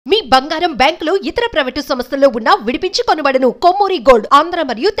బంగారం బ్యాంకులు ఇతర ప్రైవేటు సంస్థల్లో ఉన్న విడిపించి కొనబడును. కొమ్మూరి గోల్డ్ ఆంధ్ర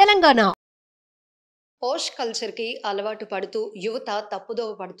మరియు తెలంగాణ. పోష్ కల్చర్కి అలవాటు పడుతూ యువత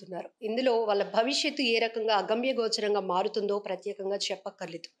తప్పుదోవ పడుతున్నారు. ఇందులో వాళ్ళ భవిష్యత్తు ఏ రకంగా అగమ్యగోచరంగా మారుతుందో ప్రత్యేకంగా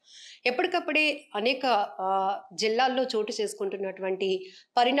చెప్పక్కర్లేదు. ఎప్పటికప్పుడే అనేక జిల్లాల్లో చోటు చేసుకుంటున్నటువంటి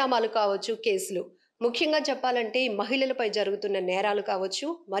పరిణామాలు కావచ్చు, కేసులు, ముఖ్యంగా చెప్పాలంటే మహిళలపై జరుగుతున్న నేరాలు కావచ్చు,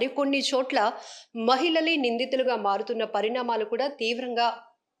 మరికొన్ని చోట్ల మహిళలే నిందితులుగా మారుతున్న పరిణామాలు కూడా తీవ్రంగా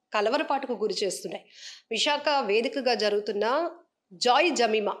కలవరపాటుకు గురి చేస్తున్నాయి. విశాఖ వేదికగా జరుగుతున్న Joy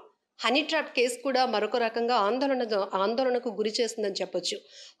Jemimah honey trap case కూడా మరొక రకంగా ఆందోళనకు గురి చేస్తుందని చెప్పొచ్చు.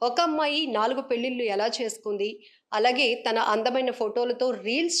 ఒక అమ్మాయి 4 పెళ్లిళ్ళు ఎలా చేసుకుంది, అలాగే తన అందమైన ఫోటోలతో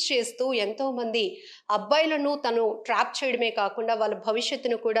రీల్స్ చేస్తూ ఎంతోమంది అబ్బాయిలను తను ట్రాప్ చేయడమే కాకుండా వాళ్ళ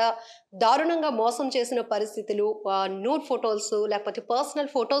భవిష్యత్తును కూడా దారుణంగా మోసం చేసిన పరిస్థితులు, నూడ్ ఫొటోస్ లేకపోతే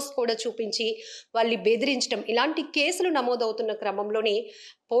పర్సనల్ ఫొటోస్ కూడా చూపించి వాళ్ళని బెదిరించడం, ఇలాంటి కేసులు నమోదవుతున్న క్రమంలోనే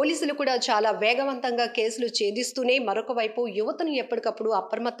పోలీసులు కూడా చాలా వేగవంతంగా కేసులు ఛేదిస్తూనే మరొక వైపు యువతను ఎప్పటికప్పుడు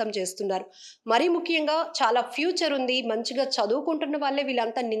అప్రమత్తం చేస్తున్నారు. మరీ ముఖ్యంగా చాలా ఫ్యూచర్ ఉంది, మంచిగా చదువుకుంటున్న వాళ్ళే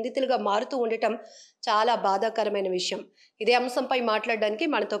వీళ్ళంతా నిందితులుగా మారుతూ ఉండటం చాలా బాధాకరమైన విషయం. ఇదే అంశంపై మాట్లాడడానికి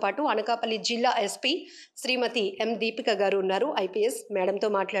మనతో పాటు అనకాపల్లి జిల్లా ఎస్పీ శ్రీమతి దీపిక గారు ఉన్నారు, IPS. మేడంతో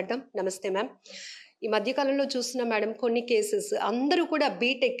మాట్లాడదాం. నమస్తే మ్యామ్. ఈ మధ్యకాలంలో చూస్తున్న మేడం కొన్ని కేసెస్ అందరూ కూడా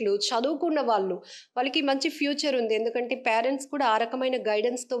బీటెక్లు చదువుకున్న వాళ్ళకి మంచి ఫ్యూచర్ ఉంది. ఎందుకంటే పేరెంట్స్ కూడా ఆ రకమైన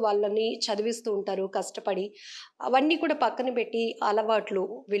గైడెన్స్తో వాళ్ళని చదివిస్తూ ఉంటారు కష్టపడి. అవన్నీ కూడా పక్కన పెట్టి అలవాట్లు,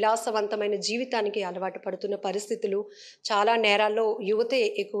 విలాసవంతమైన జీవితానికి అలవాటు పడుతున్న పరిస్థితులు, చాలా నేరాల్లో యువతే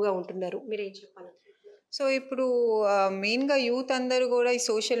ఎక్కువగా ఉంటున్నారు. మీరేం చెప్పాలి? సో ఇప్పుడు మెయిన్గా యూత్ అందరూ కూడా ఈ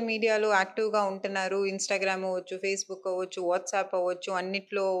సోషల్ మీడియాలో యాక్టివ్గా ఉంటున్నారు. ఇన్స్టాగ్రామ్ అవ్వచ్చు, ఫేస్బుక్ అవ్వచ్చు, వాట్సాప్ అవ్వచ్చు,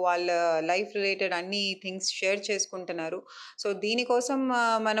 అన్నిట్లో వాళ్ళ లైఫ్ రిలేటెడ్ అన్ని థింగ్స్ షేర్ చేసుకుంటున్నారు. సో దీనికోసం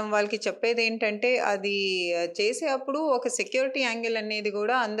మనం వాళ్ళకి చెప్పేది ఏంటంటే, అది చేసే అప్పుడు ఒక సెక్యూరిటీ యాంగిల్ అనేది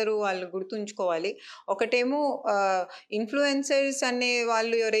కూడా అందరూ వాళ్ళు గుర్తుంచుకోవాలి. ఒకటేమో ఇన్ఫ్లుయెన్సర్స్ అనే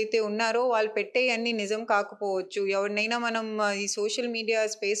వాళ్ళు ఎవరైతే ఉన్నారో వాళ్ళు పెట్టే అన్ని నిజం కాకపోవచ్చు. ఎవరినైనా మనం ఈ సోషల్ మీడియా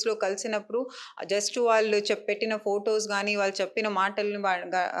స్పేస్లో కలిసినప్పుడు జస్ట్ వాళ్ళు పెట్టిన ఫొటోస్ కానీ వాళ్ళు చెప్పిన మాటలను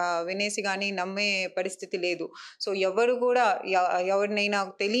వినేసి కానీ నమ్మే పరిస్థితి లేదు. సో ఎవరు కూడా ఎవరినైనా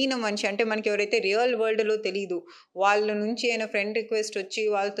తెలియని మనిషి, అంటే మనకి ఎవరైతే రియల్ వరల్డ్లో తెలియదు, వాళ్ళ నుంచి అయినా ఫ్రెండ్ రిక్వెస్ట్ వచ్చి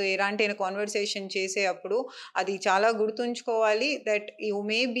వాళ్ళతో ఎలాంటి అయినా కాన్వర్సేషన్ చేసే అప్పుడు అది చాలా గుర్తుంచుకోవాలి that you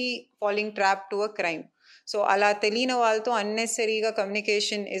may be falling trap to a crime. So అలా తెలియని వాళ్ళతో అన్నెసరీగా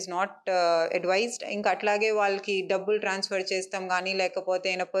కమ్యూనికేషన్ ఈజ్ నాట్ అడ్వైజ్డ్. ఇంకా అట్లాగే వాళ్ళకి డబ్బులు ట్రాన్స్ఫర్ చేస్తాం కానీ లేకపోతే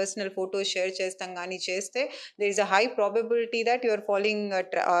అయినా పర్సనల్ ఫొటోస్ షేర్ చేస్తాం కానీ చేస్తే there is a high probability that you are following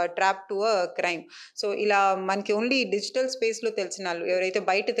trap to a crime. So ఇలా మనకి ఓన్లీ డిజిటల్ స్పేస్లో తెలిసిన వాళ్ళు, ఎవరైతే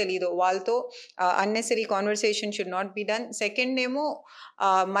బయట తెలియదో వాళ్ళతో unnecessary conversation should not be done. Second ఏమో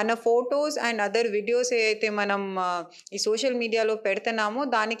మన ఫొటోస్ అండ్ అదర్ వీడియోస్ ఏవైతే మనం ఈ సోషల్ మీడియాలో పెడుతున్నామో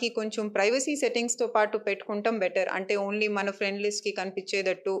దానికి కొంచెం ప్రైవసీ సెట్టింగ్స్తో పాటు పెట్టుకుంటాం బెటర్. అంటే ఓన్లీ మన ఫ్రెండ్ లిస్ట్కి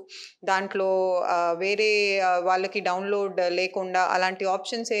కనిపించేటట్టు, దాంట్లో వేరే వాళ్ళకి డౌన్లోడ్ లేకుండా అలాంటి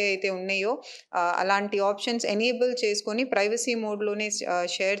ఆప్షన్స్ ఏవైతే ఉన్నాయో అలాంటి ఆప్షన్స్ ఎనేబుల్ చేసుకొని ప్రైవసీ మోడ్లోనే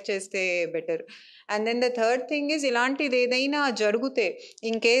షేర్ చేస్తే better. And then the third thing is, ఇలాంటిది ఏదైనా జరిగితే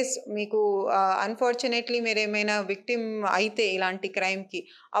ఇన్ కేస్ మీకు అన్ఫార్చునేట్లీ మీరు ఏమైనా విక్టిమ్ అయితే ఇలాంటి క్రైమ్కి,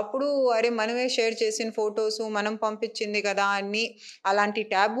 అప్పుడు అరే మనమే షేర్ చేసిన ఫొటోస్ మనం పంపించింది కదా అని అలాంటి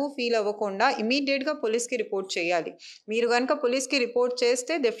ట్యాబు ఫీల్ అవ్వకుండా ఇమీడియట్గా పోలీస్కి రిపోర్ట్ చేయాలి. మీరు కనుక పోలీస్కి రిపోర్ట్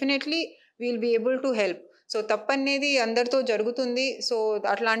చేస్తే definitely we'll be able to help. So తప్పనేది అందరితో జరుగుతుంది. సో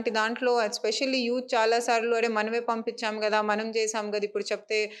అట్లాంటి దాంట్లో ఎస్పెషల్లీ యూత్ చాలాసార్లు అరే మనమే పంపించాం కదా, మనం చేసాం కదా, ఇప్పుడు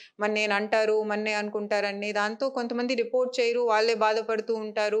చెప్తే నేను అంటారు, మన్నే అనుకుంటారు అనే దాంతో కొంతమంది రిపోర్ట్ చేయరు, వాళ్ళే బాధపడుతూ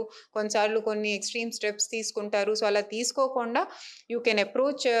ఉంటారు. కొన్నిసార్లు కొన్ని ఎక్స్ట్రీమ్ స్టెప్స్ తీసుకుంటారు. సో అలా తీసుకోకుండా you can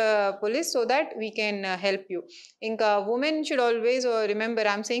approach police so that we can help you. ఇంకా women should always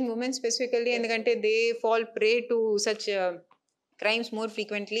remember, I'm saying women specifically, ఎందుకంటే they fall prey to such crimes more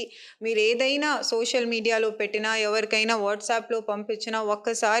frequently. మీరు ఏదైనా సోషల్ మీడియాలో పెట్టినా, ఎవరికైనా వాట్సాప్లో పంపించినా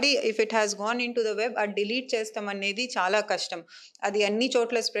ఒక్కసారి if it has gone in to the web అది డిలీట్ చేస్తాం అనేది చాలా కష్టం. అది అన్ని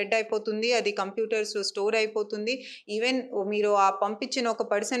చోట్ల స్ప్రెడ్ అయిపోతుంది, అది కంప్యూటర్స్లో స్టోర్ అయిపోతుంది. ఈవెన్ మీరు ఆ పంపించిన ఒక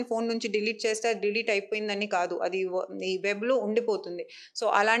పర్సన్ ఫోన్ నుంచి డిలీట్ చేస్తే అది డిలీట్ అయిపోయిందని కాదు, అది ఈ వెబ్లో ఉండిపోతుంది. సో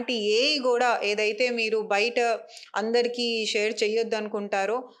అలాంటి కూడా ఏదైతే మీరు బయట అందరికీ షేర్ చేయొద్దు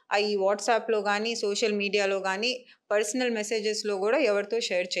అనుకుంటారో ఈ వాట్సాప్లో కానీ సోషల్ మీడియాలో కానీ పర్సనల్ మెసేజెస్లో కూడా ఎవరితో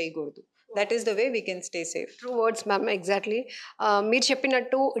షేర్ చేయకూడదు. That is the way we can stay safe. True words ma'am, exactly. మీరు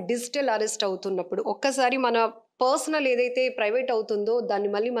చెప్పినట్టు డిజిటల్ అరెస్ట్ అవుతున్నప్పుడు ఒక్కసారి మన పర్సనల్ ఏదైతే ప్రైవేట్ అవుతుందో దాన్ని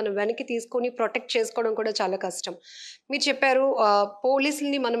మళ్ళీ మనం వెనక్కి తీసుకొని ప్రొటెక్ట్ చేసుకోవడం కూడా చాలా కష్టం. మీరు చెప్పారు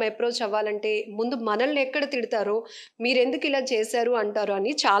పోలీసుల్ని మనం అప్రోచ్ అవ్వాలంటే ముందు మనల్ని ఎక్కడ తిడతారో, మీరెందుకు ఇలా చేశారు అంటారు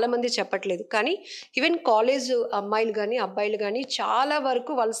అని చాలామంది చెప్పట్లేదు. కానీ ఈవెన్ కాలేజ్ అమ్మాయిలు గానీ, అబ్బాయిలు గానీ చాలా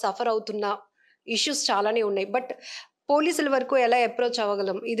వరకు వాళ్ళు సఫర్ అవుతున్న ఇష్యూస్ చాలానే ఉన్నాయి. బట్ పోలీసుల వరకు ఎలా అప్రోచ్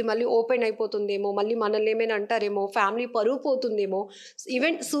అవ్వగలం? ఇది మళ్ళీ ఓపెన్ అయిపోతుందేమో, మళ్ళీ మనల్ని ఏమైనా అంటారేమో, ఫ్యామిలీ పరువు పోతుందేమో,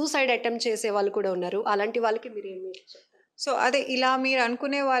 ఈవెన్ సూసైడ్ అటెంప్ట్ చేసే వాళ్ళు కూడా ఉన్నారు. అలాంటి వాళ్ళకి మీరేమి చెప్తారు? సో, అదే ఇలా మీరు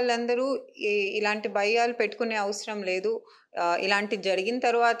అనుకునే వాళ్ళందరూ ఇలాంటి భయాలు పెట్టుకునే అవసరం లేదు. ఇలాంటిది జరిగిన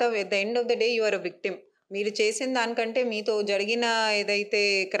తర్వాత at the end of the day you are a victim. మీరు చేసిన దానికంటే మీతో జరిగిన ఏదైతే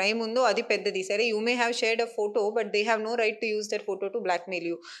క్రైమ్ ఉందో అది పెద్దది. సరే, you may have shared a photo, but they have no right to use that photo to blackmail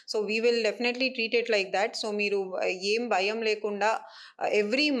you. So, we will definitely treat it like that. So, మీరు ఏం భయం లేకుండా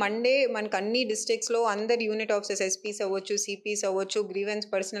ఎవ్రీ మండే మనకు అన్ని డిస్ట్రిక్ట్స్‌లో అందరు యూనిట్ ఆఫీసర్స్ ఎస్పీస్ అవ్వచ్చు, సీపీస్ అవ్వచ్చు, grievance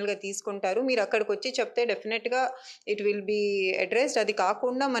పర్సనల్‌గా తీసుకుంటారు. మీరు అక్కడికొచ్చి చెప్తే డెఫినెట్‌గా ఇట్ విల్ బీ అడ్రెస్డ్. అది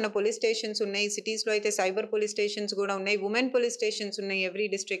కాకుండా మన పోలీస్ స్టేషన్స్ ఉన్నాయి. సిటీస్‌లో అయితే సైబర్ పోలీస్ స్టేషన్స్ కూడా ఉన్నాయి. వుమెన్ పోలీస్ స్టేషన్స్ ఉన్నాయి ఎవ్రీ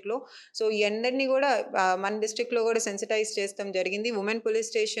డిస్ట్రిక్ట్‌లో. సో, ఈ అందరిని కూడా మన డిస్ట్రిక్ట్‌లో కూడా సెన్సిటైజ్ చేస్తాం జరిగింది. వుమెన్ పోలీస్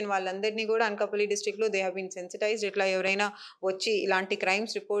స్టేషన్ వాళ్ళందరినీ కూడా అనకాపల్లి డిస్ట్రిక్ట్‌లో దే హావ్ బీన్ సెన్సిటైజ్డ్. ఇట్లా ఎవరైనా వచ్చి ఇలాంటి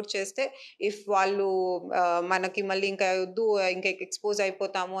క్రైమ్స్ రిపోర్ట్ చేస్తే ఇఫ్ వాళ్ళు మనకి మళ్ళీ ఇంకా వద్దు, ఇంకా ఎక్స్‌పోజ్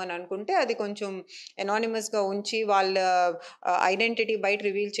అయిపోతాము అని అనుకుంటే అది కొంచెం ఎనానిమస్‌గా ఉంచి వాళ్ళ ఐడెంటిటీ బయట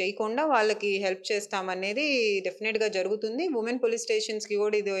రివీల్ చేయకుండా వాళ్ళకి హెల్ప్ చేస్తామనేది డెఫినెట్‌గా జరుగుతుంది. వుమెన్ పోలీస్ స్టేషన్స్‌కి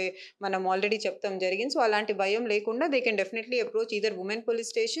కూడా ఇది మనం ఆల్రెడీ చెప్తాం జరిగింది. సో, అలాంటి భయం లేకుండా they can definitely approach either women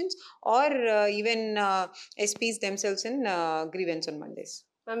police stations are even SPs themselves in grievance on Mondays.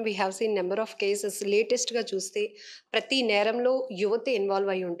 Ma'am, we have seen number of cases. లేటెస్ట్‌గా చూస్తే ప్రతి నేరంలో యువతే ఇన్వాల్వ్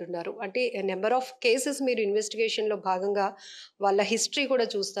అయ్యి ఉంటున్నారు. అంటే నెంబర్ ఆఫ్ కేసెస్ మీరు ఇన్వెస్టిగేషన్‌లో భాగంగా వాళ్ళ హిస్టరీ కూడా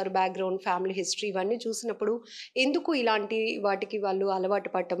చూస్తారు. బ్యాక్‌గ్రౌండ్, ఫ్యామిలీ హిస్టరీ ఇవన్నీ చూసినప్పుడు ఎందుకు ఇలాంటి వాటికి వాళ్ళు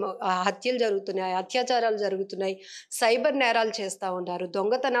అలవాటు పడటం, హత్యలు జరుగుతున్నాయి, అత్యాచారాలు జరుగుతున్నాయి, సైబర్ నేరాలు చేస్తా ఉన్నారు,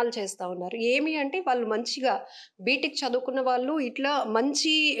 దొంగతనాలు చేస్తా ఉన్నారు. ఏమి అంటే వాళ్ళు మంచిగా బీటెక్ చదువుకున్న వాళ్ళు, ఇట్లా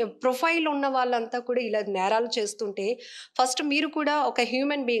మంచి ప్రొఫైల్ ఉన్న వాళ్ళంతా కూడా ఇలా నేరాలు చేస్తుంటే ఫస్ట్ మీరు కూడా ఒక హ్యూమన్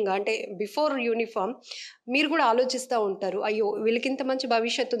బీయింగ్ అంటే బిఫోర్ యూనిఫామ్ మీరు కూడా ఆలోచిస్తూ ఉంటారు. అయ్యో! వీళ్ళకింత మంచి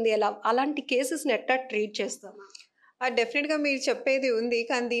భవిష్యత్తు ఉంది. ఎలా అలాంటి కేసెస్‌ని ఎట్లా ట్రీట్ చేస్తామా? డెఫినెట్‌గా మీరు చెప్పేది ఉంది.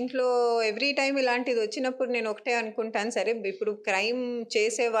 కానీ దీంట్లో ఎవ్రీ టైమ్ ఇలాంటిది వచ్చినప్పుడు నేను ఒకటే అనుకుంటాను. సరే, ఇప్పుడు క్రైమ్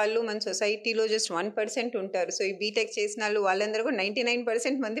చేసేవాళ్ళు మన సొసైటీలో జస్ట్ 1% ఉంటారు. సో, ఈ బీటెక్ చేసినాళ్ళు వాళ్ళందరూ కూడా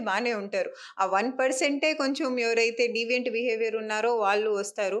 99% మంది బానే ఉంటారు. ఆ 1%ఏ కొంచెం ఎవరైతే డీవియంట్ బిహేవియర్ ఉన్నారో వాళ్ళు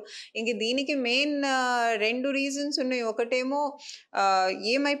వస్తారు. ఇంక దీనికి మెయిన్ 2 రీజన్స్ ఉన్నాయి. ఒకటేమో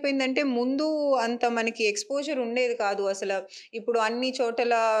ఏమైపోయిందంటే ముందు అంత మనకి ఎక్స్‌పోజర్ ఉండేది కాదు అసల. ఇప్పుడు అన్ని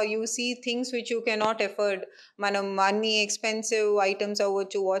చోటల you see things which you cannot afford. మనం అన్ని ఎక్స్‌పెన్సివ్ ఐటెమ్స్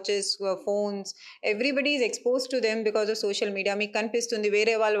అవ్వచ్చు, watches, phones, everybody is exposed to them because of social media. మీకు కనిపిస్తుంది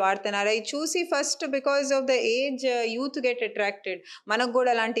వేరే వాళ్ళు వాడుతున్నారు. అయి చూసి first because of the age youth get attracted. మనకు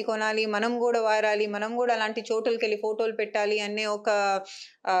కూడా అలాంటివి కొనాలి, మనం కూడా వాడాలి, మనం కూడా అలాంటి చోటులకెళ్ళి ఫోటోలు పెట్టాలి అనే ఒక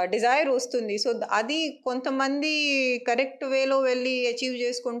డిజైర్ వస్తుంది. సో, అది కొంతమంది కరెక్ట్ వేలో వెళ్ళి అచీవ్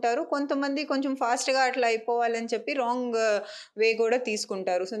చేసుకుంటారు. కొంతమంది కొంచెం ఫాస్ట్‌గా అట్లా అయిపోవాలని చెప్పి రాంగ్ వే కూడా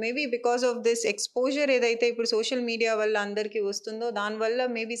తీసుకుంటారు. So, maybe because of this exposure ఏదైతే ఇప్పుడు సోషల్ మీడియా వల్ల అందరికీ వస్తుందో దానివల్ల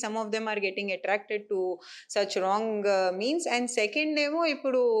maybe some of them are getting attracted to such wrong means. And second ఏమో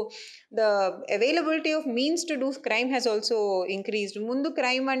ఇప్పుడు the availability of means to do crime has also increased. ముందు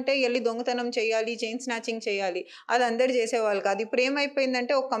crime అంటే ఎళ్లి దొంగతనం చేయాలి, చైన్ స్నాచింగ్ చేయాలి. అది అందరూ చేసేవాళ్ళు కాదు. ఇప్పుడు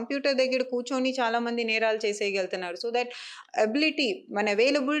ఏమైపోయిందంటే ఒక కంప్యూటర్ దగ్గర కూర్చొని చాలామంది నేరాలు చేసేయగలుగుతున్నారు. సో దట్ ఎబిలిటీ, మన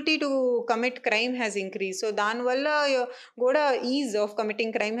availability to commit crime has increase. So దానివల్ల కూడా is of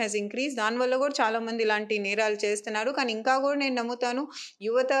committing crime has increase. దానివల్ల కూడా చాలామంది ఇలాంటి నేరాలు చేస్తున్నారు. కానీ ఇంకా కూడా నేను నమ్ముతాను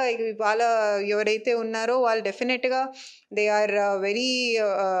యువత వాళ్ళ ఎవరైతే ఉన్నారో వాళ్ళు డెఫినెట్గా they are very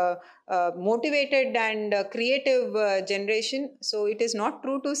motivated and creative generation. So it is not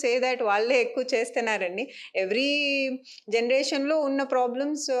true to say that వాళ్ళే ఎక్కువ చేస్తున్నారండి. ఎవ్రీ జనరేషన్లో ఉన్న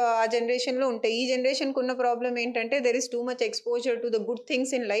ప్రాబ్లమ్స్ ఆ జనరేషన్లో ఉంటాయి. ఈ జనరేషన్కి ఉన్న ప్రాబ్లం ఏంటంటే there is too much exposure to the good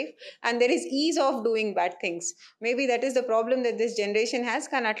things in life and there is is of doing bad things. Maybe that is the problem that this generation has.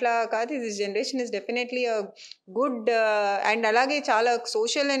 కానీ అట్లా కాదు, this generation is definitely good. And అలాగే చాలా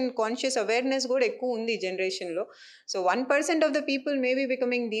social and conscious awareness కూడా ఎక్కువ ఉంది ఈ జనరేషన్లో. So 1% of the people may be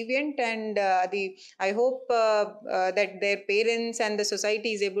becoming deviant and అది I hope that their parents and the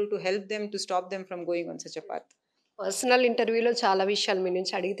society is able to help them to stop them from going on such a path. Personal ఇంటర్వ్యూలో చాలా విషయాలు మీ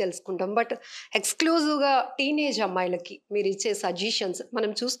నుంచి అడిగి తెలుసుకుంటాం. But ఎక్స్‌క్లూజివ్‌గా teenage అమ్మాయిలకి మీరిచ్చే సజెషన్స్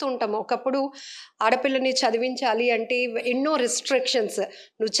మనం చూస్తూ ఉంటాము. ఒకప్పుడు ఆడపిల్లని చదివించాలి అంటే ఎన్నో రిస్ట్రిక్షన్స్.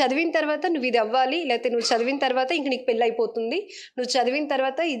 నువ్వు చదివిన తర్వాత నువ్విది అవ్వాలి. లేతే నువ్వు చదివిన తర్వాత ఇంక నీకు పెళ్లయిపోతుంది. నువ్వు చదివిన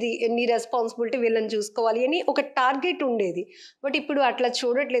తర్వాత ఇది నీ రెస్పాన్సిబిలిటీ వీళ్ళని చూసుకోవాలి అని ఒక టార్గెట్ ఉండేది. బట్ ఇప్పుడు అట్లా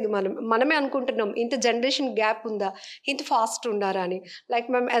చూడట్లేదు మనం. మనమే అనుకుంటున్నాం ఇంత జనరేషన్ గ్యాప్ ఉందా? ఇంత ఫాస్ట్ ఉన్నారా అని. Like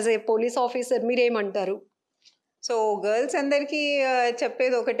ma'am as a police officer మీరేమంటారు? సో, గర్ల్స్ అందరికీ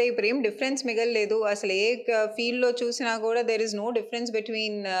చెప్పేది ఒకటే, ఇప్పుడేం డిఫరెన్స్ మిగల్లేదు. అసలు ఏ ఫీల్డ్‌లో చూసినా గూడా there is no difference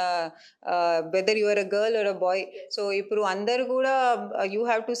between whether you are a girl or a boy. So, ఇప్పుడు అందరూ గూడా you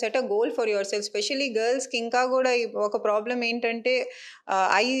have to set a goal for your self. Specially గర్ల్స్‌కి ఇంకా గూడా ఒక ప్రాబ్లమ్ ఏంటంటే,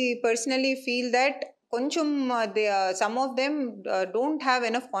 ఐ పర్సనల్లీ ఫీల్ దట్ కొంచెం some of them don't have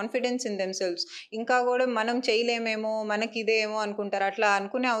enough confidence in themselves. ఇంకా గూడా మనం చేయలేమేమో, మనకిదేమో అనుకుంటారు. అట్లా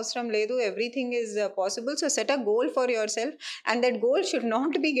అనుకునే అవసరం లేదు. Everything is possible. So, set a goal for your self and that goal should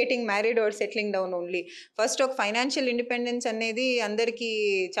not be getting married or settling down only. First ఒక financial independence అనేది అందరికీ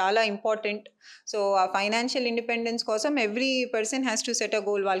చాలా ఇంపార్టెంట్. సో, ఆ ఫైనాన్షియల్ ఇండిపెండెన్స్ కోసం every person has to set a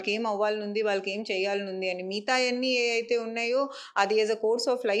goal. వాళ్ళకేం అవ్వాలనుంది, వాళ్ళకేం చేయాలనుంది అని. మిగతాయన్నీ ఏవైతే ఉన్నాయో అది as a course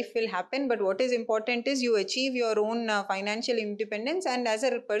of life will happen. But what is important is you achieve your own financial independence and as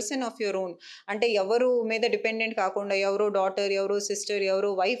a person of your own. అంటే ఎవరు మీద dependent కాకుండా, ఎవరో డాటర్, ఎవరో సిస్టర్,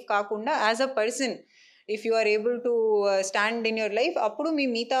 ఎవరో వైఫ్ కాకుండా as a person if you are able to stand in your life, అప్పుడు మీ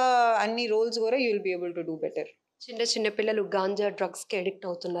మిగతా అన్ని రోల్స్ కూడా you will be able to do better. చిన్న చిన్న పిల్లలు గాంజా, డ్రగ్స్‌కి అడిక్ట్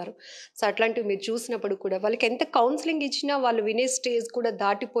అవుతున్నారు. సో, అట్లాంటివి మీరు చూసినప్పుడు కూడా వాళ్ళకి ఎంత కౌన్సెలింగ్ ఇచ్చినా వాళ్ళు వినే స్టేజ్ కూడా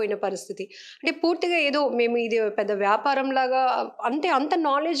దాటిపోయిన పరిస్థితి. అంటే పూర్తిగా ఏదో మేము ఇది పెద్ద వ్యాపారంలాగా అంత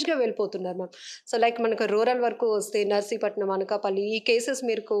నాలెడ్జ్‌గా వెళ్ళిపోతున్నారు మ్యామ్. సో, లైక్ మనకు రూరల్ వరకు వస్తే నర్సీపట్నం, అనకాపల్లి ఈ కేసెస్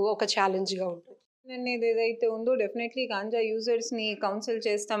మీకు ఒక ఛాలెంజ్‌గా ఉంటుంది. అనేది ఏదైతే ఉందో డెఫినెట్లీ గాంజా యూజర్స్‌ని కౌన్సిల్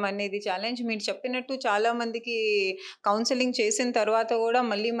చేస్తాం అనేది ఛాలెంజ్. మీరు చెప్పినట్టు చాలా మందికి కౌన్సెలింగ్ చేసిన తర్వాత గూడా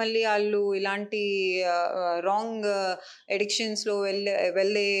మళ్ళీ మళ్ళీ ఆళ్ళు ఇలాంటి రాంగ్ అడిక్షన్స్‌లో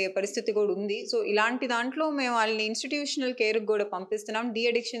వెళ్ళే పరిస్థితి కూడా ఉంది. సో, ఇలాంటి దాంట్లో మేము వాళ్ళని ఇన్‌స్టిట్యూషనల్ కేర్‌కి గూడా పంపిస్తున్నాం. డీ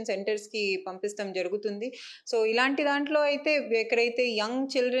అడిక్షన్ సెంటర్స్‌కి పంపిస్తాం జరుగుతుంది. సో, ఇలాంటి దాంట్లో అయితే ఎక్కడైతే యంగ్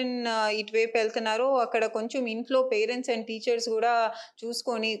చిల్డ్రన్ ఇటువైపు వెళ్తున్నారో అక్కడ కొంచెం ఇంట్లో పేరెంట్స్ అండ్ టీచర్స్ గూడా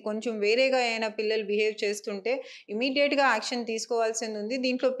చూసుకొని కొంచెం వేరేగా అయినా పిల్లలు బిహేవ్ చేస్తుంటే ఇమ్మీడియేట్‌గా యాక్షన్ తీసుకోవాల్సింది ఉంది.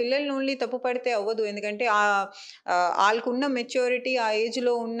 దీంట్లో పిల్లల్ని ఓన్లీ తప్పు పడితే అవ్వదు. ఎందుకంటే ఆళ్ళకున్న మెచ్యూరిటీ ఆ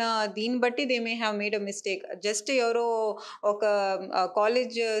ఏజ్‌లో ఉన్న దీన్ని బట్టి they may have made a mistake. Just ఎవరో ఒక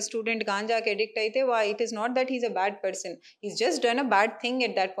కాలేజ్ స్టూడెంట్ గాంజాకి అడిక్ట్ అయితే it is not that he is a bad person. He is just done a bad thing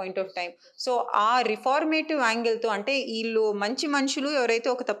at that point of time. So, ఆ reformative యాంగిల్‌తో అంటే ఈళ్ళు మంచి మనుషులు ఎవరైతే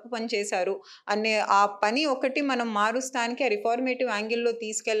ఒక తప్పు పని చేశారు అనే ఆ పని ఒకటి మనం మారుస్తానికి ఆ రిఫార్మేటివ్ యాంగిల్‌లో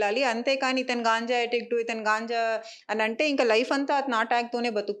తీసుకెళ్ళాలి. అంతేకాని ఇతను గాంజా అడిక్టు, ఇతను గాంజా అని అంటే ఇంకా లైఫ్ అంతా అతను ఆ ట్యాగ్‌తోనే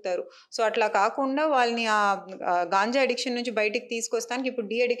బతుకుతారు. సో, అట్లా కాకుండా వాళ్ళని గాంజా అడిక్షన్ నుంచి బయటికి తీసుకొస్తానికి ఇప్పుడు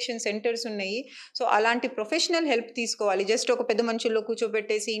డీ అడిక్షన్ సెంటర్స్ ఉన్నాయి. సో, అలాంటి ప్రొఫెషనల్ హెల్ప్ తీసుకోవాలి. జస్ట్ ఒక పెద్ద మనుషుల్లో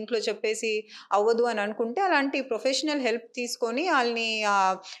కూర్చోబెట్టేసి ఇంట్లో చెప్పేసి అవ్వదు అని అనుకుంటే అలాంటి ప్రొఫెషనల్ హెల్ప్ తీసుకొని ఆళ్ళని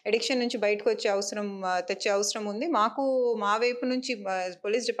అడిక్షన్ నుంచి బయటకొచ్చే తెచ్చే అవసరం ఉంది. మా వైపు నుంచి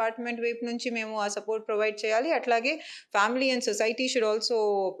పోలీస్ డిపార్ట్‌మెంట్ వైపు నుంచి మేము ఆ సపోర్ట్ ప్రొవైడ్ చేయాలి. అట్లాగే family and society should also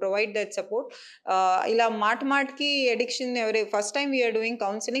provide that support. ఇలా మాటికి addiction first time we are doing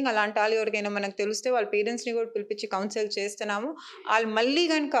counselling. అలాంటి ఆళ్ళు ఎవరికైనా మనకు తెలిస్తే వాళ్ళ పేరెంట్స్‌ని కూడా పిలిపించి కౌన్సెల్ చేస్తున్నాము. ఆళ్ళు మళ్ళీ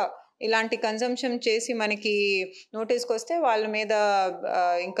గనక ఇలాంటి కన్జంప్షన్ చేసి మనకి నోటీస్‌కొస్తే వాళ్ళ మీద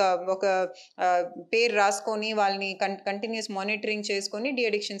ఇంకా ఒక ఆహ్, పేరు రాసుకొని వాళ్ళని కంటిన్యూయస్ మానిటరింగ్ చేసుకొని డీ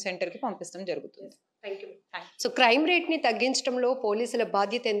అడిక్షన్ సెంటర్‌కి పంపిస్తాం జరుగుతుంది. Thank you. సో, క్రైమ్ రేట్‌ని తగ్గించడంలో పోలీసుల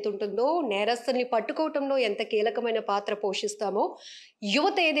బాధ్యత ఎంతుంటుందో, నేరస్తుల్ని పట్టుకోవటంలో ఎంత కీలకమైన పాత్ర పోషిస్తామో,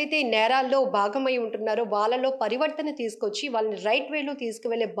 యువత ఏదైతే నేరాల్లో భాగమై ఉంటున్నారో వాళ్ళలో పరివర్తన తీసుకొచ్చి వాళ్ళని రైట్ వేలో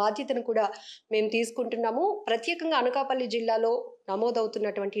తీసుకువెళ్ళే బాధ్యతను కూడా మేము తీసుకుంటున్నాము. ప్రత్యేకంగా అనకాపల్లి జిల్లాలో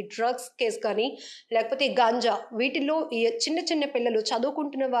నమోదవుతున్నటువంటి డ్రగ్స్ కేస్ కానీ, లేకపోతే గాంజా వీటిల్లో ఈ చిన్న చిన్న పిల్లలు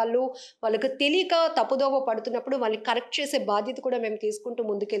చదువుకుంటున్న వాళ్ళకు తెలియక తప్పుదోవ పడుతున్నప్పుడు వాళ్ళని కరెక్ట్ చేసే బాధ్యత కూడా మేము తీసుకుంటూ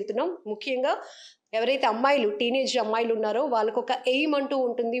ముందుకెళ్తున్నాం. ముఖ్యంగా ఎవరైతే అమ్మాయిలు టీనేజ్ అమ్మాయిలు ఉన్నారో వాళ్ళకొక ఎయిమ్ అంటూ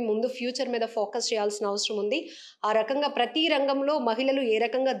ఉంటుంది. ముందు ఫ్యూచర్ మీద ఫోకస్ చేయాల్సిన అవసరం ఉంది. ఆ రకంగా ప్రతి రంగంలో మహిళలు ఏ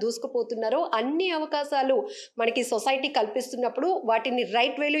రకంగా దూసుకుపోతున్నారో అన్ని అవకాశాలు మనకి సొసైటీ కల్పిస్తున్నప్పుడు వాటిని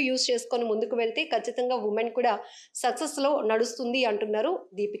రైట్ వేలో యూజ్ చేసుకొని ముందుకు వెళ్తే ఖచ్చితంగా ఉమెన్ కూడా సక్సెస్‌లో నడుస్తుంది అంటున్నారు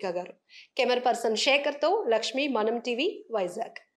దీపిక గారు. కెమెరా పర్సన్ శేఖర్‌తో లక్ష్మి, మనం టీవీ, వైజాగ్.